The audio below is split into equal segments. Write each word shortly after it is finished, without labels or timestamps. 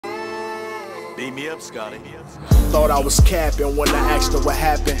Beat me up, Scotty. Thought I was capping when I asked her what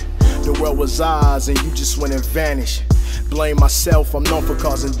happened. The world was ours and you just went and vanished. Blame myself, I'm known for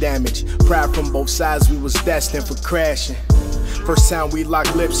causing damage. Proud from both sides, we was destined for crashing. First time we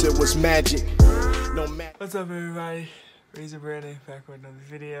locked lips, it was magic. No matter. What's up, everybody? Breezy Brandon back with another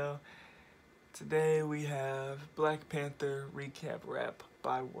video. Today we have Black Panther Recap Rap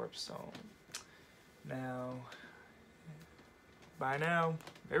by Warp Zone. Now, by now,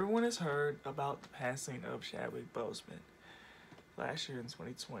 everyone has heard about the passing of Chadwick Boseman last year in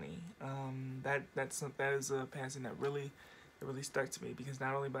 2020. That is a passing that really stuck to me, because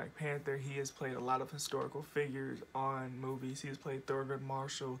not only Black Panther, he has played a lot of historical figures on movies. He has played Thurgood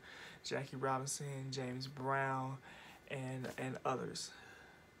Marshall, Jackie Robinson, James Brown, and others.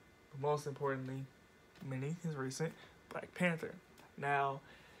 But most importantly, many his recent Black Panther. Now,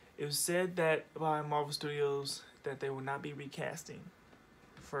 it was said that by Marvel Studios that they will not be recasting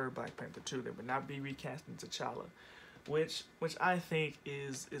for Black Panther 2. They would not be recasting T'Challa, which I think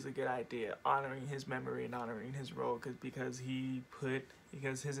is a good idea, honoring his memory and honoring his role, because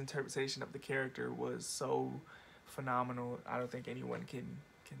his interpretation of the character was so phenomenal. I don't think anyone can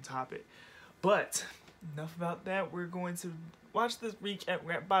top it. But enough about that. We're going to watch this recap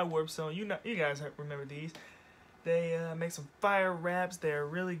rap by Warp Zone. You guys remember these. They make some fire raps. They're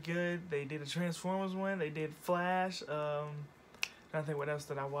really good. They did a Transformers one. They did Flash. I don't think what else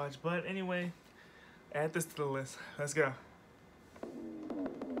did I watch. But anyway, add this to the list. Let's go.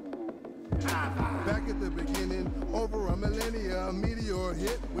 Back at the beginning, over a millennia, a meteor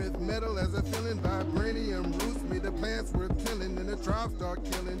hit with metal as a feeling. Vibranium roots made the plants were killing, and the tribes start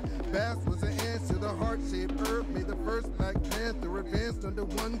killing. Bass was an answer, the heart-shaped herb made the first Black Panther advanced under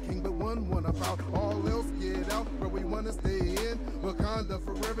one king, but one about all else. Get out where we want to stay in. Wakanda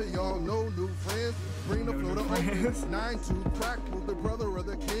forever, y'all know new friends. Bring the flow to open. 9-2 crack, pulled the brother of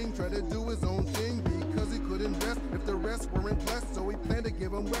the king, tried to do his own thing because he couldn't rest if the rest weren't blessed. So he planned to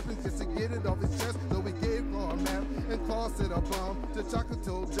give him weapons just to get it off his chest. So we gave Claw a map and Claw set a bomb. T'Chaka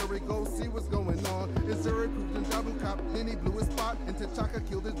told Jerry, go see what's going on. And Zuri proved in Jabu Cop, then he blew his spot. And T'Chaka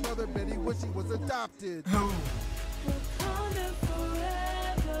killed his brother Betty when she was adopted. Wakanda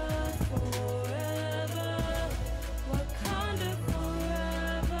forever, forever. Wakanda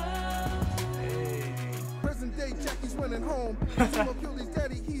forever. Hey. Present day Jackie's running home. Zemo killed his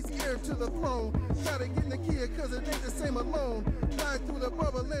daddy, he's heir to the throne. Gotta get in the kid cause it ain't the same alone. Died through the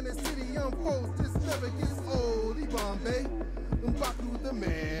bubble and the city unfolds. This never gets old. Bombay, M'Baku the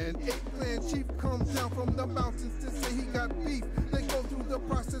man. 8-clan chief comes down from the mountains to say he got beef. They go through the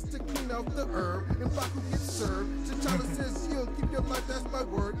process to clean out the herb. M'Baku gets served. T'Challa says she'll keep your life, that's my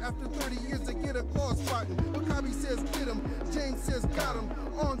word. After 30 years they get a claw spotting. Wakabi says get him. James says got him.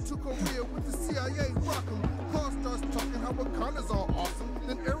 On to Korea with the CIA rock him. Claw starts talking how Wakanda's all awesome.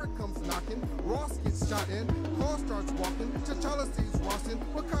 Then Eric comes knocking. Ross gets shot in. Claw starts walking. T'Challa sees Ross in.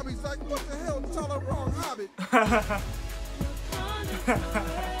 Wakabi's like, what the hell, T'Challa, wrong hobbit.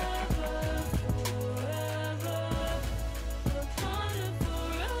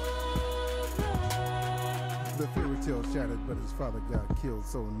 The fairy tale shattered, but his father got killed,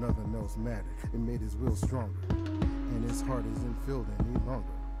 so nothing else mattered. It made his will stronger, and his heart isn't filled any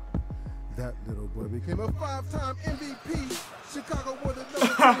longer. That little boy became a 5-time MVP. Chicago won the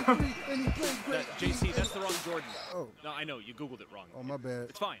number 23, and he played great. JC, that's the wrong Jordan. Oh. No, I know, you Googled it wrong. Oh, my bad.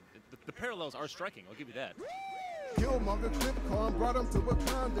 It's fine. The parallels are striking, I'll give you that. Killmonger clipped Khan, brought him to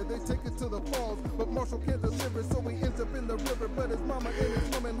Wakanda. They take it to the falls, but Marshall can't deliver, so he ends up in the river. But his mama and his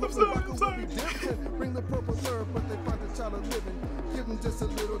woman hopes M'Baku will be different. Bring the purple herb, but they find the child living. Give him just a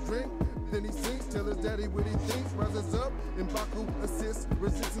little drink, then he sinks. Tell his daddy what he thinks. Rises up, M'Baku assists,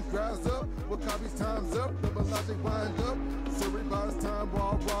 resistance dries up. Wakabi's time's up, double logic wind up. Zuri buys time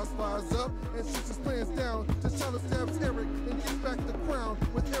while Ross fires up and shoots his plans down. T'Challa stabs Eric and gets back the crown.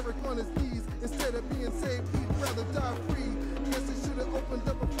 With Eric on his knees, instead of being saved, he'd rather die free. Guess he should have opened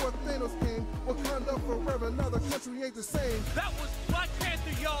up before Thanos came. Wakanda forever, now the country ain't the same. That was Black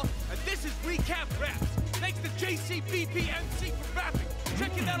Panther, y'all, and this is Recap Raps. Thanks to JCBPMC for rapping.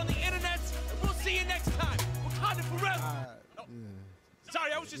 Check it out on the internet, and we'll see you next time. Wakanda forever. Oh, Yeah.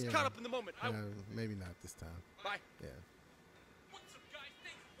 sorry, I was just caught up in the moment. Maybe not this time. Bye. Yeah. What's up, guys?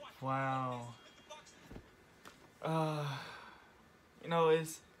 Thanks for watching. Wow. You know, it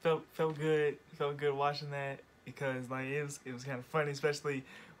felt good. Felt good watching that, because like it was kind of funny, especially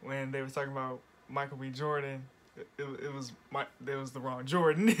when they were talking about Michael B. Jordan. It was the wrong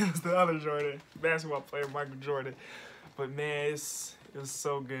Jordan. It was the other Jordan, basketball player Michael Jordan. But man, it was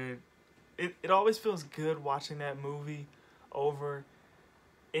so good. It always feels good watching that movie over.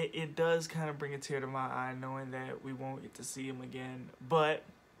 It does kind of bring a tear to my eye knowing that we won't get to see him again. But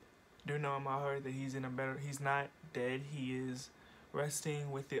do know in my heart that he's not dead. He is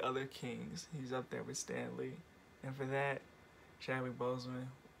resting with the other kings. He's up there with Stan Lee. And for that, Chadwick Boseman,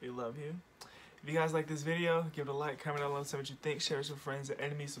 we love you. If you guys like this video, give it a like, comment down below, tell me what you think, share it with your friends and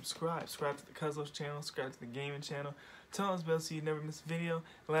enemies, subscribe to the Cuzlos channel, subscribe to the gaming channel, turn on the bell so you never miss a video.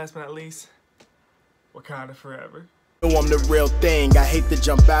 And last but not least, Wakanda forever. I'm the real thing. I hate to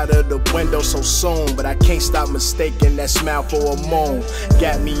jump out of the window so soon, but I can't stop mistaking that smile for a moon.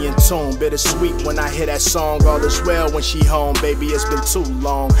 Got me in tune, bittersweet when I hear that song. All is well when she home, baby, it's been too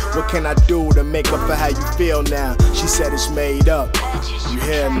long. What can I do to make up for how you feel now? She said it's made up. You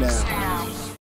hear now.